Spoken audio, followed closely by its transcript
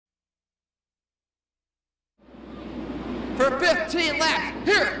for 15 laps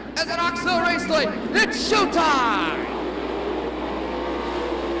here at the Knoxville Raceway. It's showtime!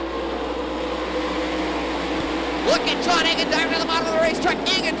 Look at John Egan down to the bottom of the racetrack.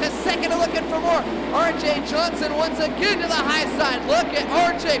 Egan to second, looking for more. RJ Johnson once again to the high side. Look at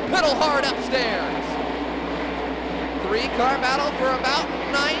RJ pedal hard upstairs. Three-car battle for about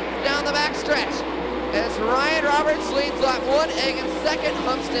 9th down the back stretch. As Ryan Roberts leads lap 1, Egan second,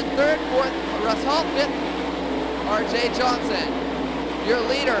 Humston third, fourth, Russ Hall fifth, RJ Johnson. Your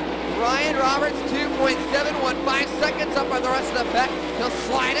leader, Ryan Roberts, 2.715 seconds up on the rest of the pack. He'll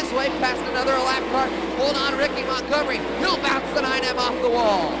slide his way past another lap car. Hold on, Ricky Montgomery. He'll bounce the 9M off the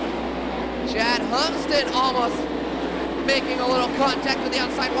wall. Chad Humston almost making a little contact with the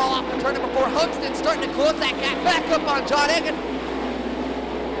outside wall off the turn number 4. Humston starting to close that gap back up on John Egan.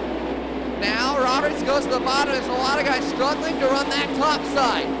 Now Roberts goes to the bottom. There's a lot of guys struggling to run that top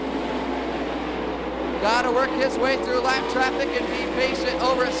side. Got to work his way through lap traffic and be patient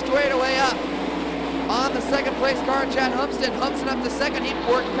over a straightaway up. On the second place car, Chad Humston. Humston up to second. He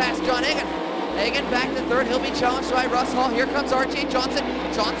worked past John Egan. Egan back to third. He'll be challenged by Russ Hall. Here comes RJ Johnson.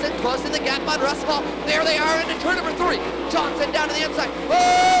 Johnson closing the gap on Russ Hall. There they are into turn number 3. Johnson down to the inside.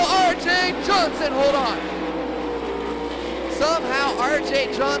 Oh, RJ Johnson, hold on. Somehow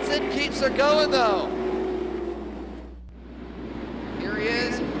RJ Johnson keeps her going though. Here he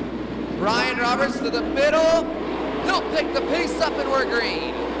is. Ryan Roberts to the middle. He'll pick the pace up and we're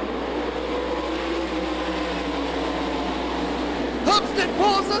green. Humston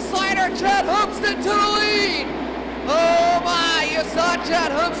pulls the slider. Chad Humston to the lead. Oh my, you saw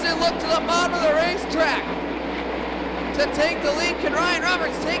Chad Humston look to the bottom of the racetrack to take the lead. Can Ryan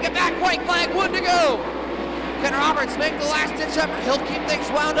Roberts take it back? White flag, 1 to go. Can Roberts make the last ditch effort? He'll keep things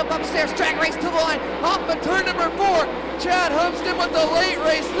wound up upstairs. Drag race to the line. Off of turn number 4. Chad Humston with the late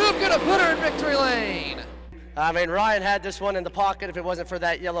race move, gonna put her in victory lane. I mean, Ryan had this one in the pocket. If it wasn't for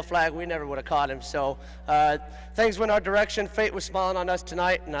that yellow flag, we never would have caught him. So things went our direction. Fate was smiling on us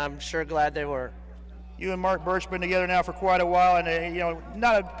tonight, and I'm sure glad they were. You and Mark Birch been together now for quite a while, and you know,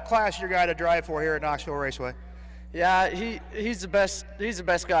 not a classier guy to drive for here at Knoxville Raceway. Yeah, he's the best. He's the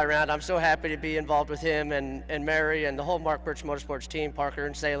best guy around. I'm so happy to be involved with him and Mary and the whole Mark Birch Motorsports team, Parker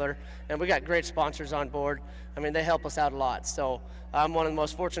and Sailor, and we got great sponsors on board. I mean, they help us out a lot. So I'm one of the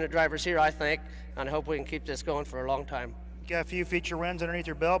most fortunate drivers here, I think, and I hope we can keep this going for a long time. You got a few feature wins underneath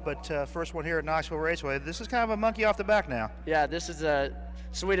your belt, but first one here at Knoxville Raceway. This is kind of a monkey off the back now. Yeah, this is the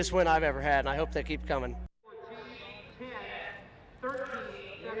sweetest win I've ever had, and I hope they keep coming. 14, 10, 13,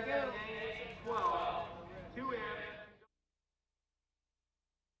 there we go.